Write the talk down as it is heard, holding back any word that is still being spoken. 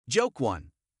Joke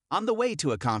 1. On the way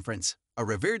to a conference, a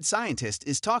revered scientist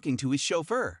is talking to his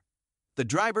chauffeur. The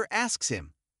driver asks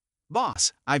him,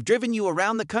 "Boss, I've driven you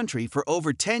around the country for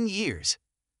over 10 years.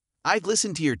 I've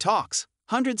listened to your talks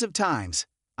hundreds of times.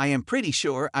 I am pretty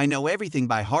sure I know everything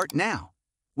by heart now.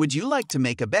 Would you like to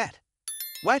make a bet?"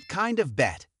 "What kind of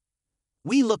bet?"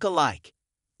 "We look alike.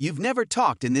 You've never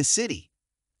talked in this city.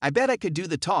 I bet I could do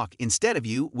the talk instead of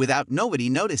you without nobody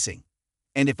noticing.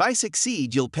 And if I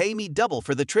succeed, you'll pay me double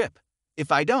for the trip.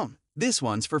 If I don't, this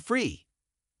one's for free."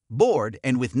 Bored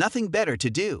and with nothing better to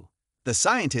do, the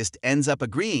scientist ends up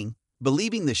agreeing,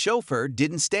 believing the chauffeur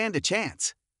didn't stand a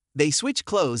chance. They switch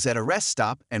clothes at a rest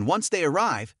stop, and once they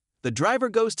arrive, the driver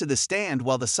goes to the stand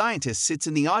while the scientist sits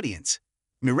in the audience.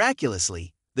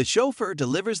 Miraculously, the chauffeur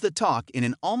delivers the talk in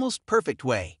an almost perfect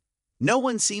way. No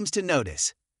one seems to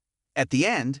notice. At the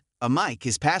end, a mic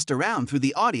is passed around through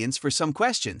the audience for some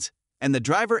questions, and the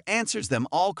driver answers them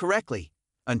all correctly,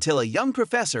 until a young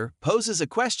professor poses a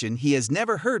question he has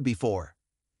never heard before.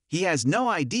 He has no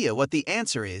idea what the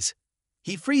answer is.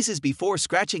 He freezes before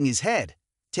scratching his head,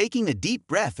 taking a deep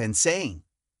breath and saying,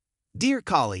 "Dear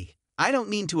colleague, I don't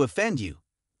mean to offend you,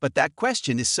 but that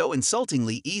question is so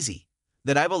insultingly easy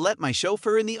that I will let my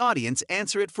chauffeur in the audience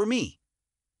answer it for me."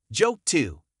 Joke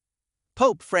 2.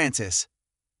 Pope Francis.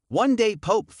 One day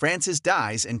Pope Francis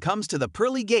dies and comes to the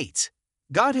pearly gates.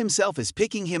 God himself is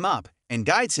picking him up and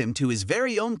guides him to his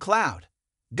very own cloud.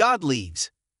 God leaves.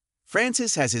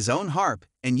 Francis has his own harp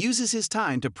and uses his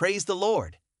time to praise the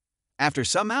Lord. After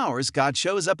some hours, God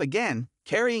shows up again,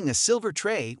 carrying a silver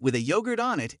tray with a yogurt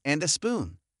on it and a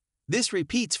spoon. This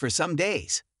repeats for some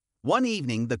days. One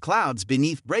evening, the clouds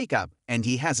beneath break up and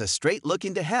he has a straight look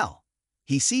into hell.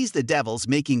 He sees the devils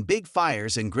making big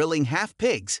fires and grilling half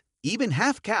pigs, even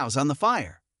half cows on the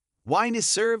fire. Wine is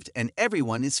served and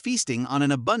everyone is feasting on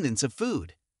an abundance of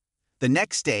food. The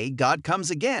next day, God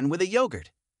comes again with a yogurt.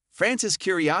 Francis'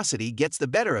 curiosity gets the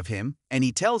better of him, and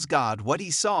he tells God what he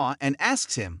saw and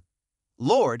asks him,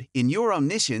 "Lord, in your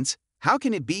omniscience, how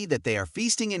can it be that they are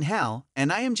feasting in hell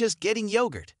and I am just getting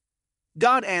yogurt?"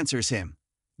 God answers him,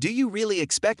 "Do you really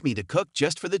expect me to cook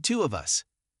just for the two of us?"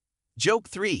 Joke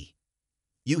 3.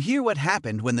 You hear what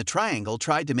happened when the triangle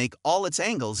tried to make all its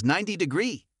angles 90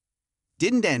 degrees.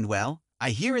 Didn't end well.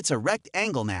 I hear it's a rect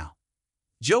angle now.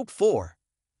 Joke 4.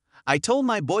 I told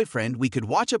my boyfriend we could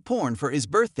watch a porn for his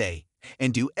birthday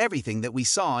and do everything that we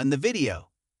saw in the video.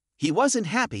 He wasn't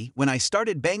happy when I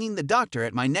started banging the doctor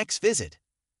at my next visit.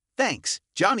 Thanks,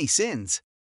 Johnny Sins.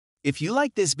 If you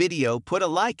like this video, put a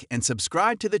like and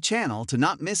subscribe to the channel to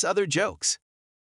not miss other jokes.